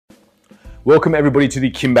Welcome everybody to the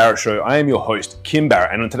Kim Barrett Show. I am your host, Kim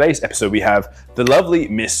Barrett, and on today's episode we have the lovely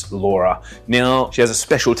Miss Laura. Now, she has a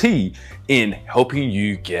specialty in helping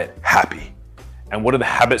you get happy. And what are the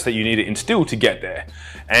habits that you need to instill to get there?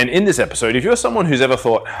 And in this episode, if you're someone who's ever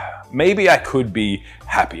thought, maybe I could be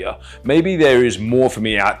happier, maybe there is more for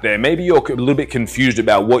me out there, maybe you're a little bit confused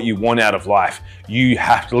about what you want out of life, you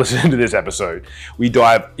have to listen to this episode. We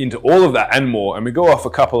dive into all of that and more, and we go off a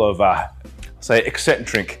couple of,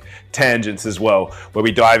 eccentric tangents as well, where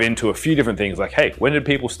we dive into a few different things like, hey, when did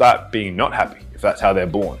people start being not happy? If that's how they're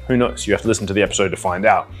born, who knows? You have to listen to the episode to find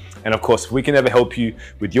out. And of course, if we can ever help you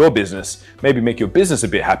with your business, maybe make your business a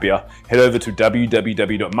bit happier, head over to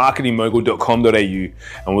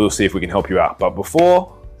www.marketingmogul.com.au and we'll see if we can help you out. But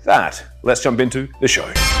before that, let's jump into the show.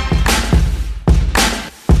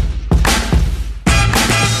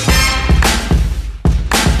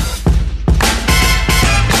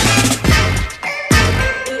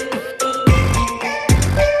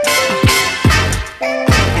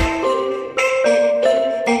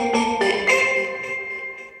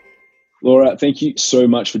 Laura, thank you so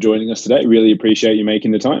much for joining us today. Really appreciate you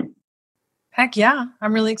making the time. Heck yeah.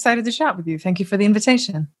 I'm really excited to chat with you. Thank you for the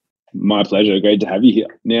invitation. My pleasure. Great to have you here.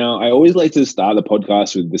 Now, I always like to start the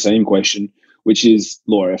podcast with the same question, which is,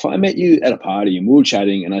 Laura, if I met you at a party and we were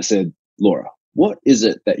chatting and I said, Laura, what is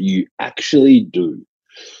it that you actually do?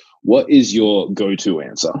 What is your go-to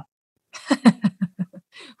answer?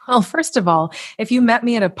 Well, first of all, if you met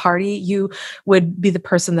me at a party, you would be the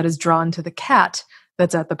person that is drawn to the cat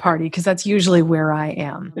that's at the party, because that's usually where I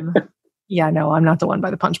am. Yeah, no, I'm not the one by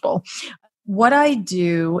the punch bowl. What I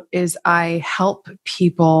do is I help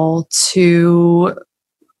people to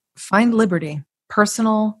find liberty,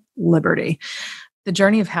 personal liberty. The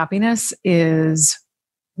journey of happiness is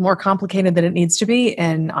more complicated than it needs to be,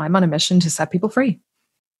 and I'm on a mission to set people free.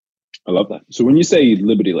 I love that. So when you say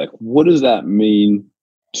liberty, like, what does that mean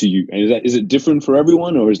to you? And is it different for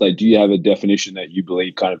everyone, or do you have a definition that you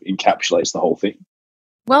believe kind of encapsulates the whole thing?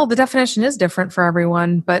 Well, the definition is different for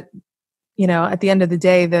everyone, but at the end of the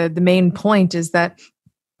day, the main point is that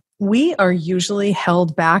we are usually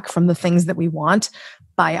held back from the things that we want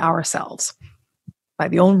by ourselves, by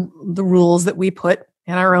the rules that we put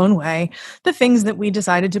in our own way, the things that we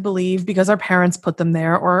decided to believe because our parents put them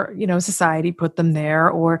there, or society put them there,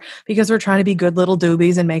 or because we're trying to be good little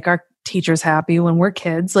doobies and make our teachers happy when we're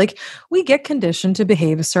kids. Like, we get conditioned to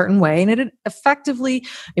behave a certain way, and it effectively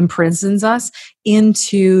imprisons us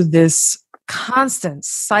into this constant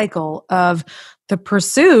cycle of the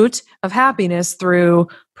pursuit of happiness through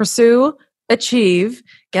pursue, achieve,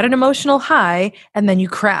 get an emotional high, and then you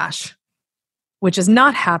crash, which is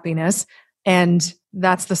not happiness. And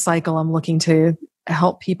that's the cycle I'm looking to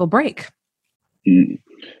help people break.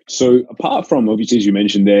 So apart from, obviously, as you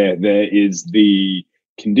mentioned there is the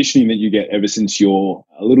conditioning that you get ever since you're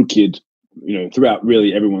a little kid, throughout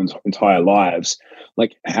really everyone's entire lives.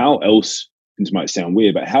 Like, how else, this might sound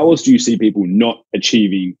weird, but how else do you see people not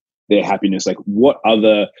achieving their happiness? Like, what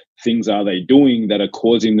other things are they doing that are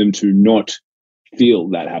causing them to not feel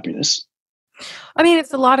that happiness? I mean,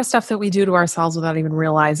 it's a lot of stuff that we do to ourselves without even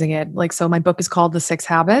realizing it. Like, so my book is called The 6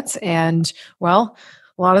 Habits. And, well,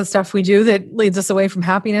 a lot of the stuff we do that leads us away from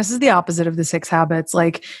happiness is the opposite of the 6 habits.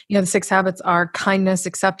 Like, the 6 habits are kindness,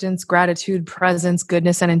 acceptance, gratitude, presence,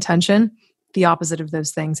 goodness, and intention. The opposite of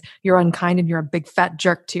those things. You're unkind and you're a big fat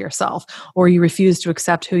jerk to yourself, or you refuse to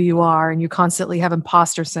accept who you are and you constantly have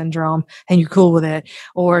imposter syndrome and you're cool with it,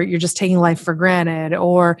 or you're just taking life for granted,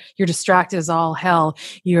 or you're distracted as all hell.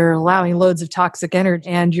 You're allowing loads of toxic energy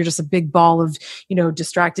and you're just a big ball of,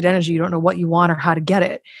 distracted energy. You don't know what you want or how to get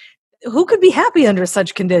it. Who could be happy under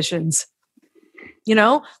such conditions?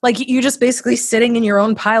 Like, you're just basically sitting in your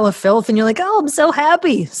own pile of filth and you're like, oh, I'm so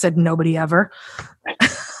happy. Said nobody ever.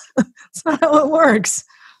 It's not how it works.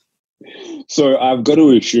 So I've got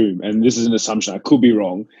to assume, and this is an assumption, I could be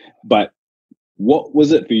wrong, but what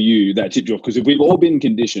was it for you that tipped you off? Because if we've all been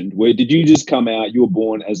conditioned, where did you just come out, you were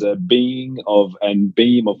born as a beam of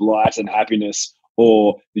light and happiness,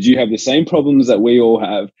 or did you have the same problems that we all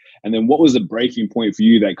have? And then what was the breaking point for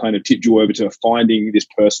you that kind of tipped you over to finding this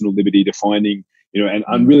personal liberty, to finding,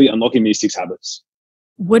 and really unlocking these 6 habits?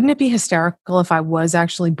 Wouldn't it be hysterical if I was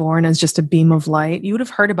actually born as just a beam of light? You would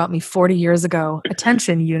have heard about me 40 years ago.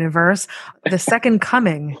 Attention, universe. The second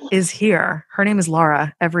coming is here. Her name is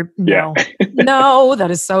Laura. No,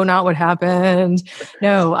 that is so not what happened.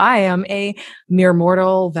 No, I am a mere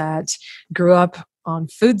mortal that grew up on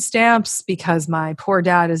food stamps because my poor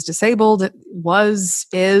dad is disabled.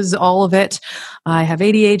 Is all of it. I have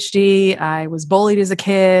ADHD. I was bullied as a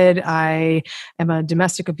kid. I am a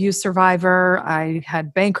domestic abuse survivor. I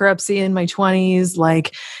had bankruptcy in my 20s.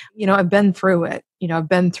 I've been through it. I've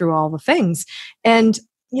been through all the things. And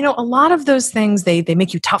a lot of those things, they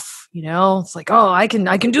make you tough, it's like, oh, I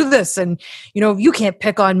can do this. And, you can't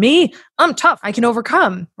pick on me. I'm tough. I can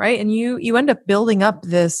overcome. Right. And you end up building up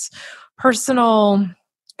this personal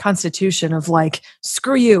constitution of like,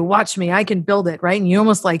 screw you, watch me, I can build it. Right. And you're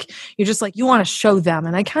just like, you want to show them.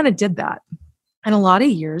 And I kind of did that. And a lot of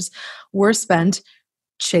years were spent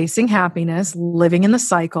chasing happiness, living in the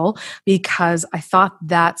cycle, because I thought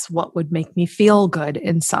that's what would make me feel good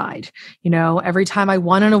inside. Every time I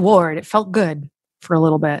won an award, it felt good for a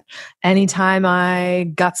little bit. Anytime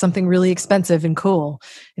I got something really expensive and cool,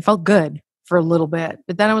 it felt good for a little bit.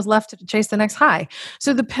 But then I was left to chase the next high.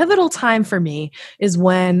 So the pivotal time for me is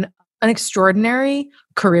when an extraordinary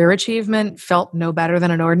career achievement felt no better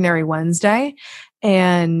than an ordinary Wednesday.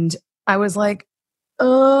 And I was like,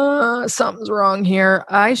 something's wrong here.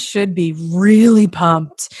 I should be really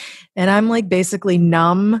pumped. And I'm like basically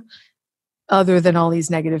numb other than all these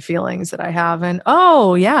negative feelings that I have. And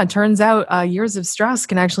oh yeah, it turns out years of stress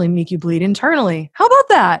can actually make you bleed internally. How about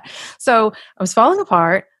that? So I was falling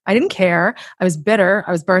apart. I didn't care. I was bitter.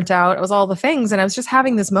 I was burnt out. It was all the things. And I was just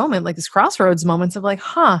having this moment, like this crossroads moments of like,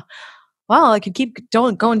 well, I could keep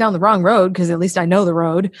going down the wrong road because at least I know the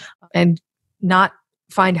road and not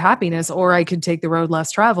find happiness, or I could take the road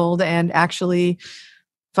less traveled and actually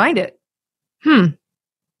find it.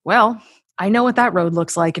 Well, I know what that road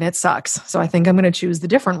looks like and it sucks. So I think I'm going to choose the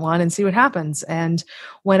different one and see what happens. And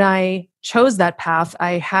when I chose that path,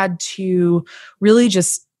 I had to really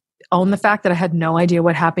just own the fact that I had no idea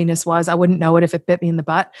what happiness was. I wouldn't know it if it bit me in the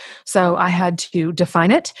butt. So I had to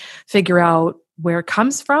define it, figure out where it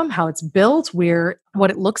comes from, how it's built,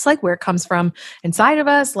 what it looks like, where it comes from inside of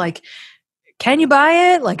us. Like, can you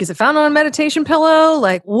buy it? Like, is it found on a meditation pillow?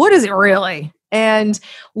 Like, what is it really? And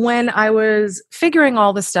when I was figuring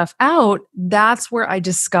all this stuff out, that's where I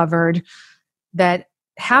discovered that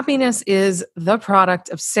happiness is the product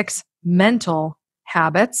of 6 mental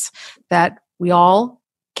habits that we all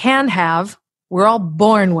can have, we're all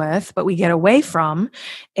born with, but we get away from.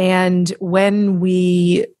 And when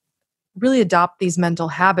we really adopt these mental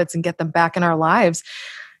habits and get them back in our lives,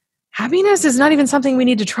 happiness is not even something we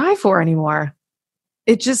need to try for anymore.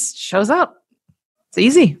 It just shows up. It's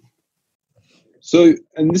easy. So,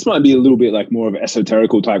 and this might be a little bit like more of an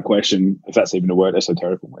esoterical type question, if that's even a word,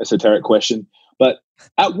 esoteric question. But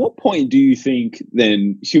at what point do you think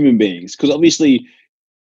then human beings, because obviously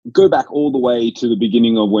go back all the way to the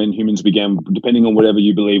beginning of when humans began, depending on whatever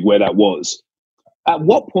you believe where that was, at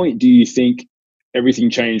what point do you think everything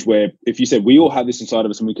changed where if you said we all have this inside of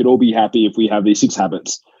us and we could all be happy if we have these 6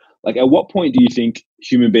 habits, like at what point do you think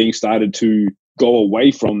human beings started to go away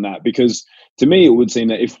from that? Because to me, it would seem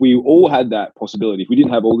that if we all had that possibility, if we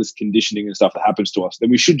didn't have all this conditioning and stuff that happens to us, then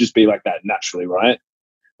we should just be like that naturally, right?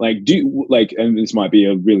 Like, and this might be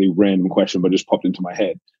a really random question, but just popped into my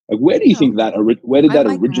head. Like, where do you think where did that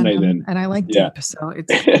originate then? And I like deep, so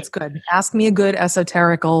it's good. Ask me a good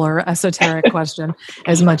esoteric question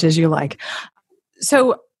as much as you like.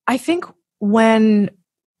 So I think when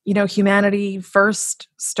humanity first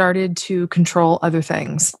started to control other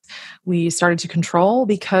things. We started to control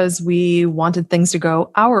because we wanted things to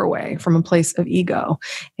go our way from a place of ego.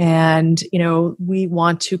 And, we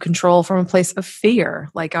want to control from a place of fear.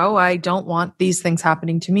 Like, oh, I don't want these things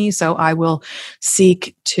happening to me, so I will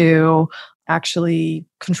seek to actually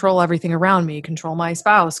control everything around me, control my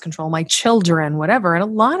spouse, control my children, whatever. And a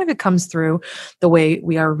lot of it comes through the way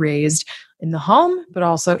we are raised in the home, but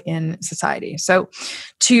also in society. So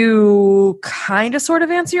to kind of sort of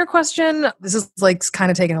answer your question, this is like kind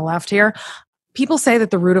of taking a left here. People say that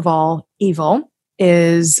the root of all evil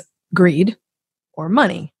is greed or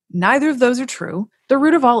money. Neither of those are true. The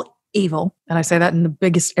root of all evil, and I say that in the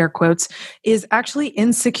biggest air quotes, is actually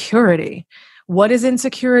insecurity. What is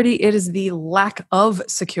insecurity? It is the lack of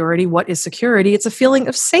security. What is security? It's a feeling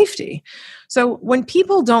of safety. So when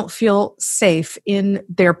people don't feel safe in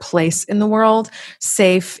their place in the world,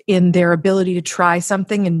 safe in their ability to try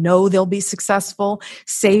something and know they'll be successful,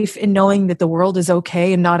 safe in knowing that the world is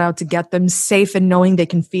okay and not out to get them, safe in knowing they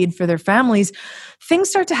can feed for their families, things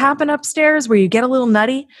start to happen upstairs where you get a little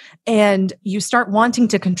nutty and you start wanting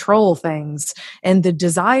to control things. And the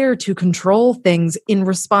desire to control things in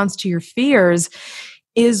response to your fears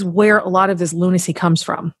is where a lot of this lunacy comes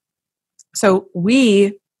from. So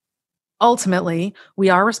ultimately, we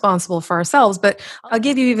are responsible for ourselves, but I'll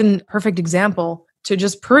give you even a perfect example to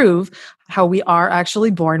just prove how we are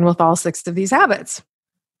actually born with all 6 of these habits.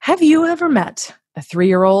 Have you ever met a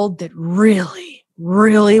 3-year-old that really,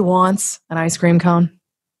 really wants an ice cream cone?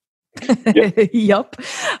 Yup.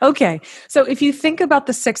 Okay. So if you think about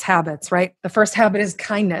the 6 habits, right? The first habit is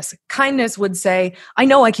kindness. Kindness would say, I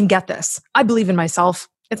know I can get this. I believe in myself.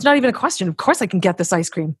 It's not even a question. Of course I can get this ice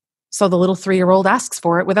cream. So the little 3-year-old asks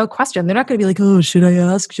for it without question. They're not going to be like, oh, should I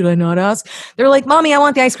ask? Should I not ask? They're like, Mommy, I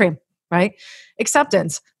want the ice cream, right?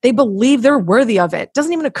 Acceptance. They believe they're worthy of it.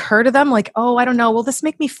 Doesn't even occur to them like, oh, I don't know. Will this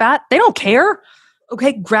make me fat? They don't care.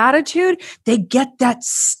 Okay, gratitude, they get that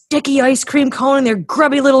sticky ice cream cone in their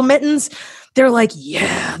grubby little mittens. They're like,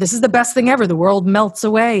 yeah, this is the best thing ever. The world melts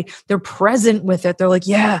away. They're present with it. They're like,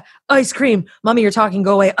 yeah, ice cream. Mommy, you're talking,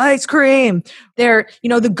 go away. Ice cream.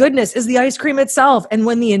 The goodness is the ice cream itself. And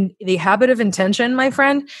when the habit of intention, my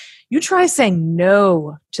friend, you try saying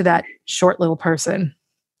no to that short little person,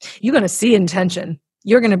 you're going to see intention.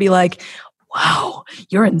 You're going to be like, wow,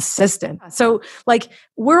 you're insistent. So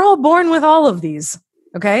we're all born with all of these,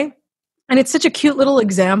 okay? And it's such a cute little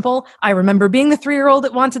example. I remember being the 3-year-old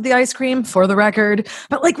that wanted the ice cream, for the record.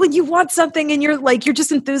 But when you want something and you're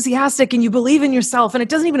just enthusiastic and you believe in yourself and it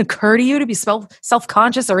doesn't even occur to you to be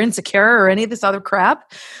self-conscious or insecure or any of this other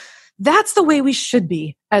crap, that's the way we should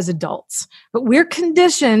be as adults. But we're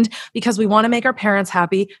conditioned because we want to make our parents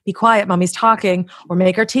happy. Be quiet, mommy's talking. Or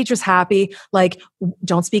make our teachers happy. Like,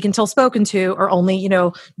 don't speak until spoken to, or only,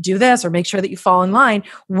 do this, or make sure that you fall in line.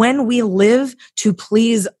 When we live to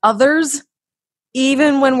please others,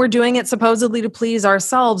 even when we're doing it supposedly to please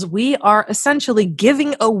ourselves, we are essentially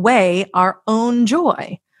giving away our own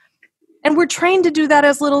joy. And we're trained to do that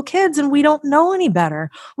as little kids, and we don't know any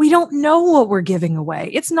better. We don't know what we're giving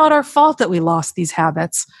away. It's not our fault that we lost these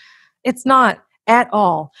habits. It's not at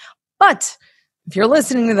all. But if you're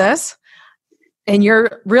listening to this and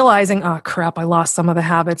you're realizing, oh crap, I lost some of the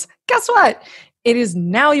habits, guess what? It is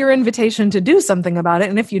now your invitation to do something about it.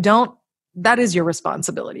 And if you don't, that is your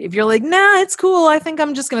responsibility. If you're like, nah, it's cool. I think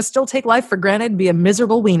I'm just going to still take life for granted and be a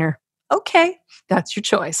miserable wiener. Okay, that's your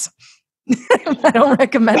choice. I don't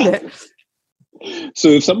recommend it. So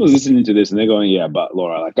if someone's listening to this and they're going, yeah, but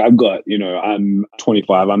Laura, I've got, I'm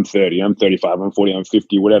 25, I'm 30, I'm 35, I'm 40, I'm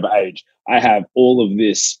 50, whatever age, I have all of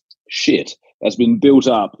this shit that's been built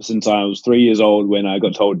up since I was 3 years old when I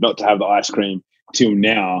got told not to have the ice cream till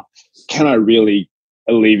now. Can I really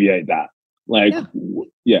alleviate that?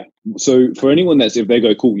 Yeah. So for anyone if they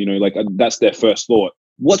go, cool, that's their first thought.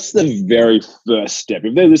 What's the very first step?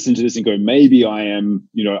 If they listen to this and go, maybe I am,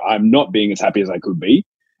 I'm not being as happy as I could be,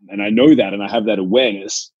 and I know that, and I have that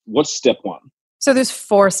awareness, what's step 1? So there's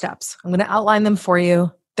 4 steps. I'm going to outline them for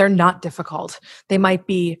you. They're not difficult. They might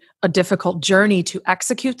be a difficult journey to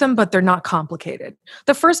execute them, but they're not complicated.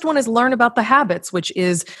 The first one is learn about the habits, which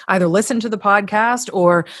is either listen to the podcast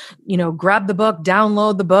or, grab the book,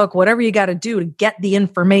 download the book, whatever you got to do to get the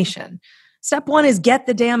information. Step 1 is get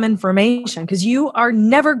the damn information, because you are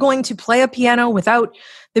never going to play a piano without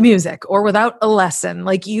the music or without a lesson.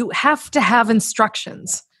 You have to have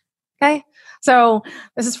instructions. Okay? So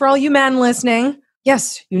this is for all you men listening.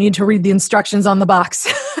 Yes, you need to read the instructions on the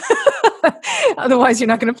box. Otherwise, you're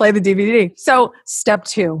not going to play the DVD. So step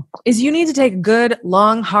 2 is you need to take a good,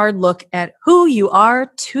 long, hard look at who you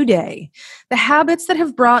are today. The habits that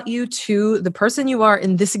have brought you to the person you are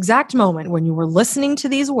in this exact moment when you were listening to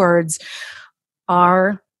these words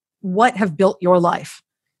are what have built your life.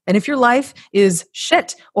 And if your life is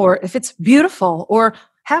shit, or if it's beautiful, or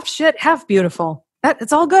half shit, half beautiful,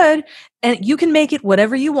 it's all good. And you can make it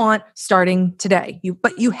whatever you want starting today.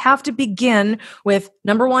 But you have to begin with,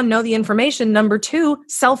 number 1, know the information. Number 2,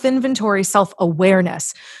 self-inventory,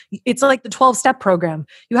 self-awareness. It's like the 12-step program.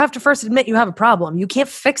 You have to first admit you have a problem. You can't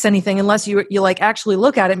fix anything unless you actually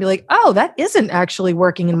look at it and be like, oh, that isn't actually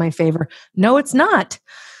working in my favor. No, it's not.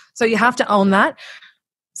 So you have to own that.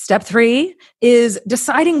 Step 3 is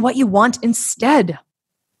deciding what you want instead.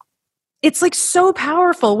 It's so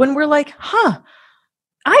powerful when we're like,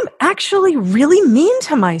 I'm actually really mean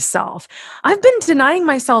to myself. I've been denying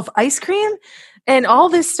myself ice cream and all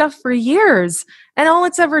this stuff for years. And all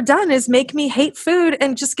it's ever done is make me hate food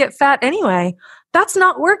and just get fat anyway. That's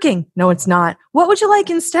not working. No, it's not. What would you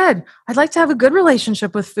like instead? I'd like to have a good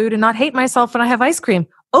relationship with food and not hate myself when I have ice cream.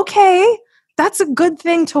 Okay, that's a good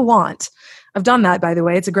thing to want. I've done that, by the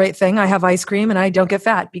way. It's a great thing. I have ice cream and I don't get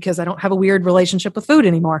fat because I don't have a weird relationship with food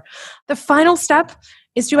anymore. The final step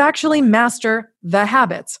is to actually master the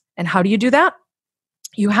habits. And how do you do that?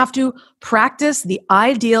 You have to practice the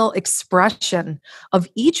ideal expression of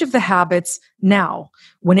each of the habits now.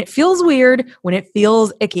 When it feels weird, when it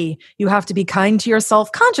feels icky, you have to be kind to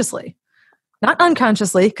yourself consciously, not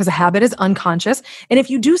unconsciously, because a habit is unconscious. And if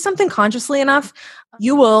you do something consciously enough,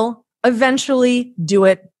 you will eventually do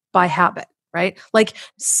it by habit. right? Like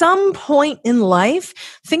some point in life,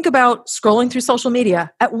 think about scrolling through social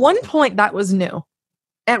media. At one point, that was new.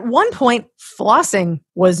 At one point, flossing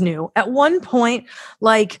was new. At one point,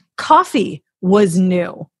 like coffee was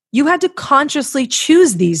new. You had to consciously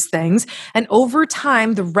choose these things. And over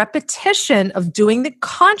time, the repetition of doing it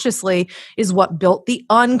consciously is what built the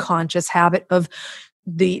unconscious habit of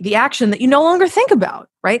the action that you no longer think about,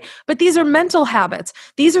 right? But these are mental habits.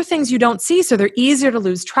 These are things you don't see, so they're easier to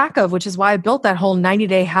lose track of, which is why I built that whole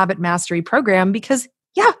 90-day habit mastery program because,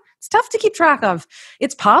 yeah, it's tough to keep track of.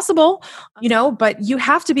 It's possible, but you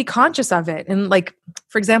have to be conscious of it. And like,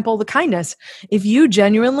 for example, the kindness. If you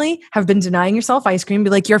genuinely have been denying yourself ice cream, be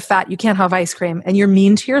like, you're fat, you can't have ice cream, and you're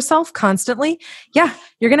mean to yourself constantly, yeah,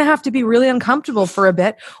 you're going to have to be really uncomfortable for a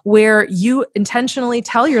bit where you intentionally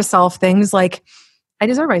tell yourself things like, I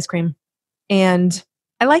deserve ice cream and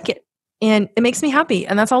I like it and it makes me happy.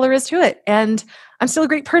 And that's all there is to it. And I'm still a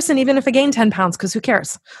great person, even if I gain 10 pounds, because who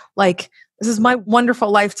cares? Like, this is my wonderful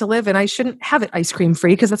life to live and I shouldn't have it ice cream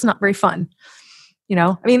free because that's not very fun.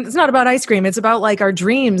 I mean, it's not about ice cream. It's about like our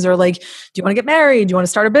dreams or like, do you want to get married? Do you want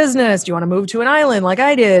to start a business? Do you want to move to an island like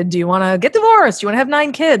I did? Do you want to get divorced? Do you want to have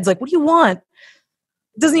 9 kids? Like, what do you want?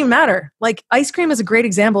 It doesn't even matter. Like ice cream is a great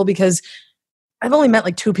example because I've only met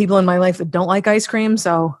like 2 people in my life that don't like ice cream.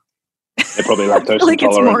 So they're probably lactose like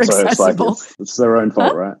intolerant. It's more accessible. So it's their own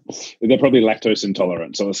fault, right? They're probably lactose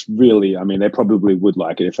intolerant. So it's really, I mean, they probably would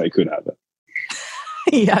like it if they could have it.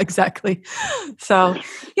 Yeah, exactly. So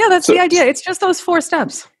yeah, that's the idea. It's just those 4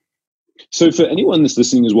 steps. So for anyone that's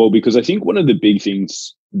listening as well, because I think one of the big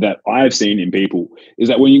things that I've seen in people is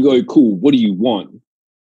that when you go, cool, what do you want?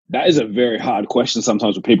 That is a very hard question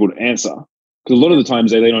sometimes for people to answer. Because a lot of the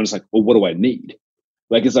times they lean on, it's like, well, what do I need?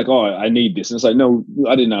 Like, it's like, oh, I need this. And it's like, no,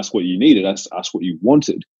 I didn't ask what you needed. I asked what you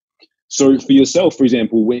wanted. So for yourself, for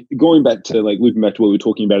example, going back to like looping back to what we were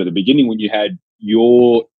talking about at the beginning, when you had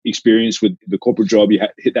your experience with the corporate job, you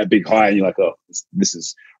hit that big high and you're like, oh, this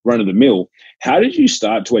is run of the mill. How did you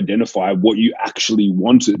start to identify what you actually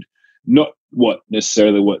wanted? Not what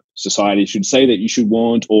society should say that you should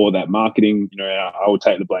want or that marketing, I would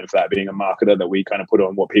take the blame for that being a marketer, that we kind of put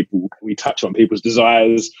on we touch on people's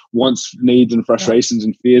desires, wants, needs and frustrations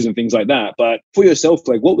and fears and things like that. But for yourself,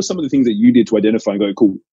 like what were some of the things that you did to identify and go,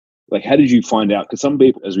 cool, like how did you find out? Because some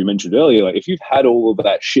people, as we mentioned earlier, like if you've had all of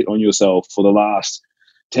that shit on yourself for the last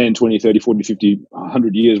 10, 20, 30, 40, 50,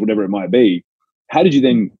 100 years, whatever it might be, how did you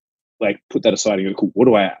then like put that aside and go, cool, what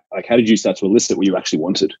do I, like how did you start to elicit what you actually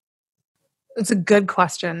wanted? It's a good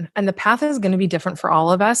question. And the path is going to be different for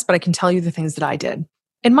all of us, but I can tell you the things that I did.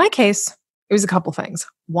 In my case, it was a couple things.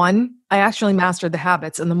 One, I actually mastered the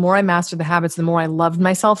habits. And the more I mastered the habits, the more I loved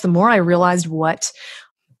myself, the more I realized what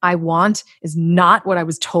I want is not what I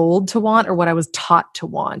was told to want or what I was taught to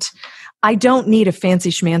want. I don't need a fancy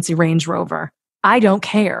schmancy Range Rover. I don't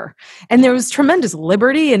care. And there was tremendous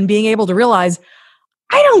liberty in being able to realize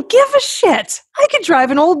I don't give a shit. I could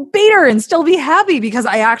drive an old beater and still be happy because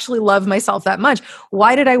I actually love myself that much.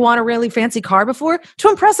 Why did I want a really fancy car before? To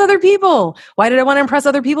impress other people. Why did I want to impress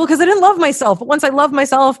other people? Because I didn't love myself. But once I love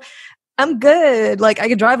myself, I'm good. Like I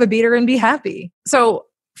could drive a beater and be happy. So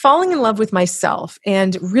falling in love with myself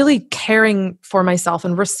and really caring for myself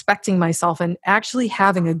and respecting myself and actually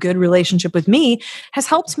having a good relationship with me has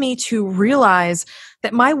helped me to realize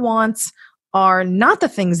that my wants are not the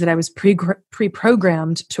things that I was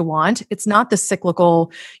pre-programmed to want. It's not the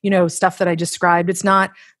cyclical, stuff that I described. It's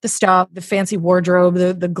not the stuff, the fancy wardrobe,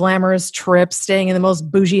 the glamorous trip, staying in the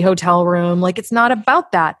most bougie hotel room. Like it's not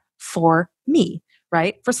about that for me,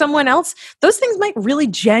 right? For someone else, those things might really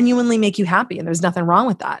genuinely make you happy. And there's nothing wrong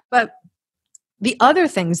with that. But the other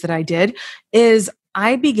things that I did is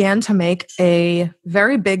I began to make a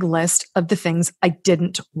very big list of the things I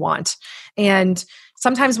didn't want. And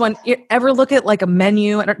sometimes when you ever look at like a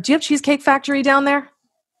menu, do you have Cheesecake Factory down there?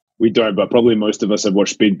 We don't, but probably most of us have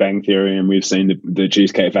watched Big Bang Theory and we've seen the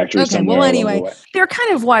Cheesecake Factory somewhere. Well, anyway, they're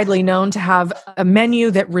kind of widely known to have a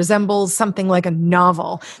menu that resembles something like a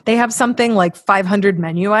novel. They have something like 500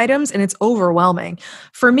 menu items and it's overwhelming.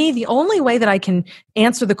 For me, the only way that I can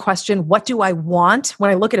answer the question, what do I want,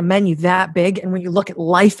 when I look at a menu that big and when you look at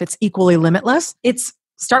life, it's equally limitless, it's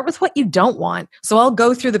start with what you don't want. So I'll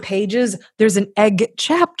go through the pages. There's an egg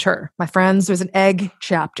chapter, my friends. There's an egg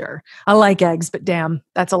chapter. I like eggs, but damn,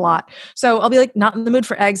 that's a lot. So I'll be like, not in the mood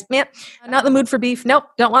for eggs. Man, not in the mood for beef. Nope,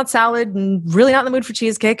 don't want salad. And really not in the mood for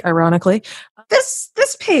cheesecake, ironically. This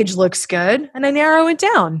page looks good. And I narrow it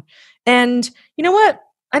down. And you know what?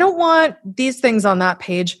 I don't want these things on that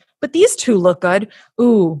page, but these 2 look good.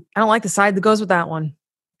 Ooh, I don't like the side that goes with that one.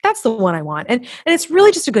 That's the one I want. And it's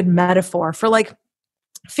really just a good metaphor for like,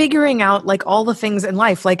 figuring out like all the things in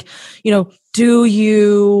life, like, Do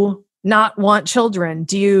you not want children?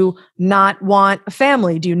 Do you not want a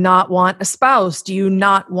family? Do you not want a spouse? Do you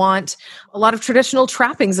not want a lot of traditional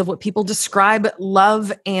trappings of what people describe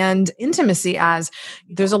love and intimacy as?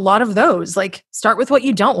 There's a lot of those. Like, start with what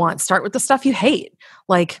you don't want. Start with the stuff you hate.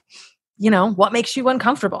 Like, what makes you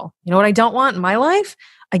uncomfortable? You know what I don't want in my life?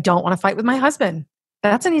 I don't want to fight with my husband.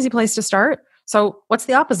 That's an easy place to start. So what's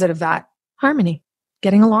the opposite of that? Harmony,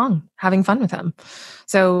 getting along, having fun with him.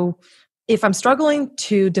 So if I'm struggling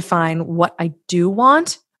to define what I do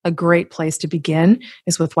want, a great place to begin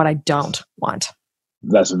is with what I don't want.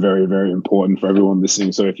 That's very, very important for everyone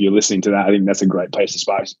listening. So if you're listening to that, I think that's a great place to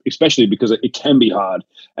start, especially because it can be hard.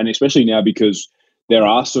 And especially now because there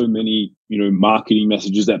are so many, marketing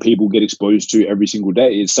messages that people get exposed to every single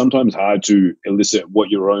day. It's sometimes hard to elicit what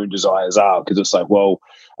your own desires are, because it's like, well,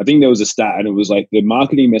 I think there was a stat and it was like the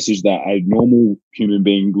marketing message that a normal human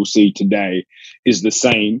being will see today is the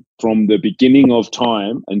same from the beginning of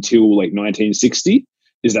time until like 1960.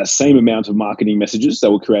 Is that same amount of marketing messages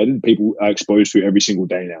that were created, people are exposed to every single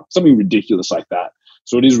day now. Something ridiculous like that.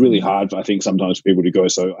 So it is really hard, I think, sometimes for people to go.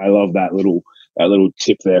 So I love that little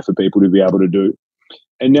tip there for people to be able to do.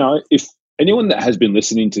 And now, if anyone that has been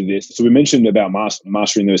listening to this, so we mentioned about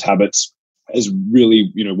mastering those habits as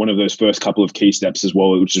really, one of those first couple of key steps as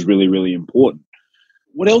well, which is really, really important.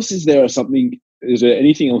 What else is there? Is there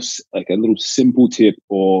anything else, like a little simple tip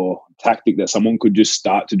or tactic that someone could just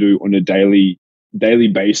start to do on a daily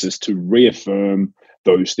basis to reaffirm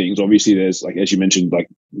those things? Obviously, there's, like, as you mentioned, like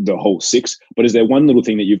the whole 6, but is there one little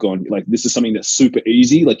thing that you've gone, like, this is something that's super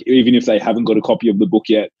easy, like even if they haven't got a copy of the book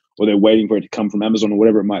yet, or they're waiting for it to come from Amazon or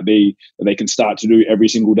whatever it might be, that they can start to do every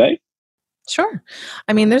single day? Sure.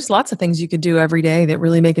 I mean, there's lots of things you could do every day that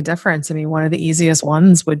really make a difference. I mean, one of the easiest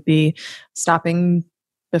ones would be stopping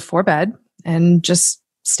before bed and just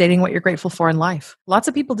stating what you're grateful for in life. Lots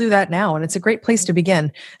of people do that now, and it's a great place to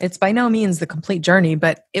begin. It's by no means the complete journey,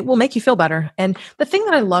 but it will make you feel better. And the thing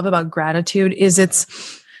that I love about gratitude is it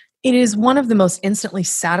is one of the most instantly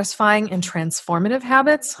satisfying and transformative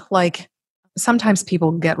habits. Like, sometimes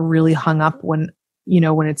people get really hung up when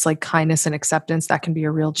it's like kindness and acceptance, that can be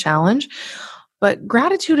a real challenge. But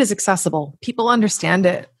gratitude is accessible. People understand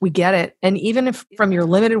it. We get it. And even if from your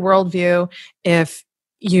limited worldview, if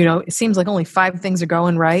it seems like only 5 things are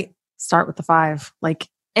going right, start with the 5. Like,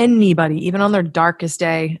 anybody, even on their darkest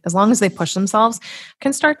day, as long as they push themselves,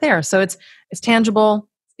 can start there. So it's tangible.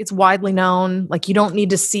 It's widely known. Like, you don't need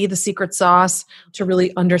to see the secret sauce to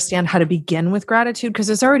really understand how to begin with gratitude, because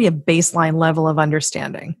there's already a baseline level of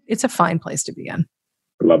understanding. It's a fine place to begin.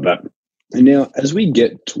 I love that. And now, as we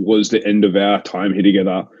get towards the end of our time here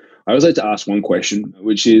together, I always like to ask one question,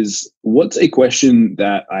 which is, what's a question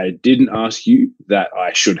that I didn't ask you that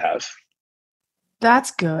I should have? That's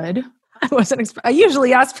good. I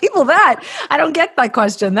usually ask people that. I don't get that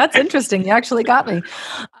question. That's interesting. You actually got me.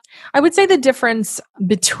 I would say the difference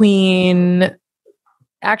between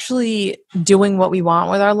actually doing what we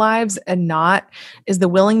want with our lives and not is the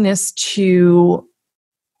willingness to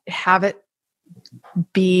have it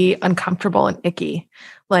be uncomfortable and icky.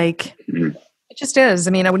 Like, it just is.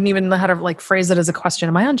 I mean, I wouldn't even know how to phrase it as a question.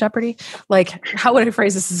 Am I on Jeopardy? Like, how would I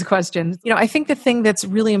phrase this as a question? I think the thing that's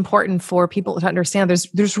really important for people to understand,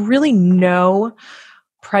 there's really no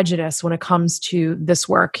prejudice when it comes to this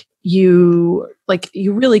work. You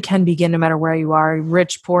really can begin no matter where you are,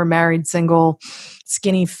 rich, poor, married, single,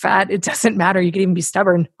 skinny, fat. It doesn't matter. You could even be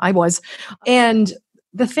stubborn. I was. And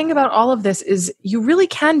the thing about all of this is you really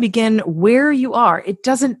can begin where you are. It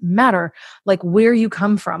doesn't matter where you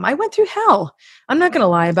come from. I went through hell. I'm not going to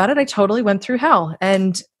lie about it. I totally went through hell,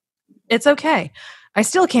 and it's okay. I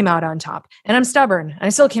still came out on top, and I'm stubborn, and I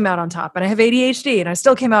still came out on top, and I have ADHD, and I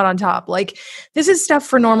still came out on top. This is stuff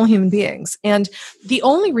for normal human beings. And the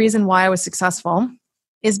only reason why I was successful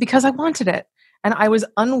is because I wanted it. And I was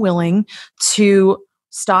unwilling to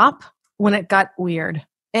stop when it got weird.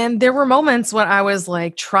 And there were moments when I was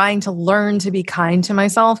trying to learn to be kind to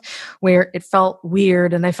myself, where it felt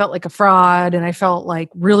weird and I felt like a fraud and I felt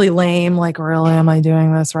really lame. Really, am I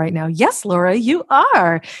doing this right now? Yes, Laura, you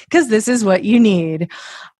are, because this is what you need.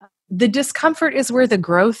 The discomfort is where the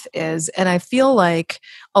growth is. And I feel like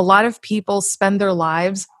a lot of people spend their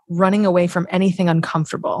lives running away from anything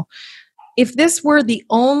uncomfortable. If this were the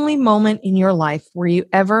only moment in your life where you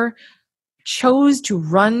ever chose to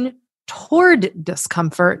run toward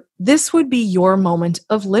discomfort, this would be your moment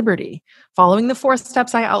of liberty. Following the 4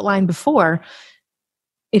 steps I outlined before,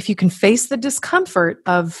 if you can face the discomfort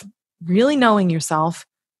of really knowing yourself,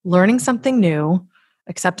 learning something new,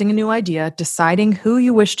 accepting a new idea, deciding who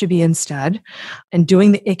you wish to be instead, and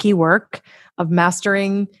doing the icky work of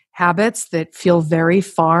mastering habits that feel very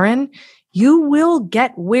foreign, you will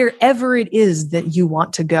get wherever it is that you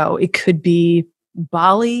want to go. It could be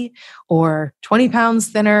Bali or 20 pounds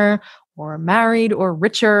thinner or married or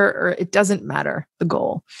richer, or it doesn't matter the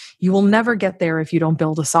goal. You will never get there if you don't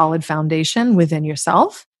build a solid foundation within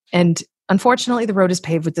yourself. And unfortunately, the road is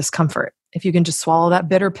paved with discomfort. If you can just swallow that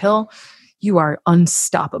bitter pill, you are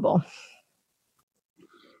unstoppable.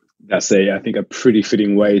 That's I think, a pretty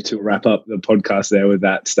fitting way to wrap up the podcast there with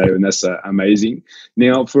that statement. That's amazing.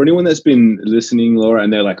 Now, for anyone that's been listening, Laura,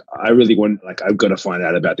 and they're like, I've got to find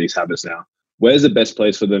out about these habits now. Where's the best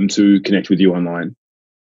place for them to connect with you online?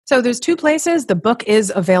 So there's two places. The book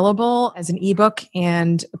is available as an ebook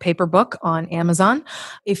and a paper book on Amazon.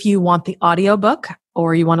 If you want the audiobook,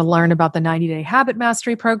 or you want to learn about the 90-day habit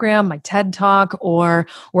mastery program, my TED Talk, or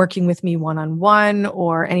working with me one-on-one,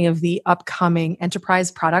 or any of the upcoming enterprise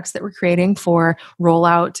products that we're creating for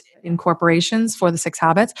rollout in corporations for the 6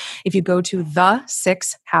 habits, if you go to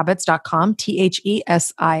the6habits.com,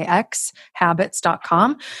 THESIX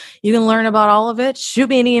habits.com, you can learn about all of it. Shoot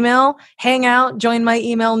me an email, hang out, join my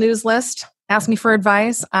email news list, ask me for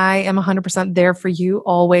advice. I am 100% there for you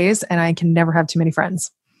always, and I can never have too many friends.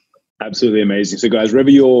 Absolutely amazing. So guys, wherever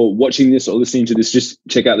you're watching this or listening to this, just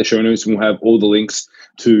check out the show notes and we'll have all the links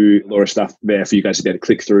to Laura's stuff there for you guys to be able to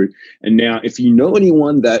click through. And now, if you know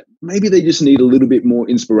anyone that maybe they just need a little bit more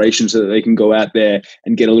inspiration so that they can go out there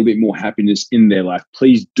and get a little bit more happiness in their life,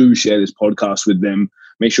 please do share this podcast with them.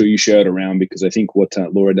 Make sure you share it around, because I think what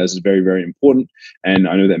Laura does is very, very important. And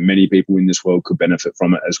I know that many people in this world could benefit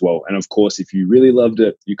from it as well. And of course, if you really loved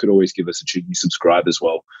it, you could always give us a cheeky subscribe as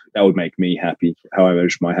well. That would make me happy. How I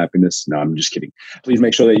measure my happiness. No, I'm just kidding. Please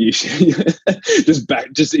make sure that you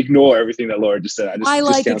just ignore everything that Laura just said. I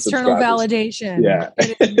like external validation. Yeah.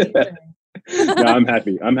 No, I'm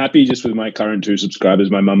happy. I'm happy just with my current 2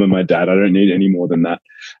 subscribers, my mum and my dad. I don't need any more than that.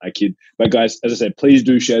 I kid. But guys, as I said, please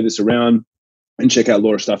do share this around and check out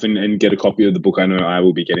Laura's stuff and get a copy of the book. I know I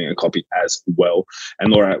will be getting a copy as well.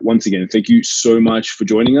 And Laura, once again, thank you so much for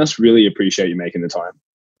joining us. Really appreciate you making the time.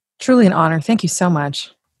 Truly an honor. Thank you so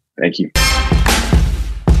much. Thank you.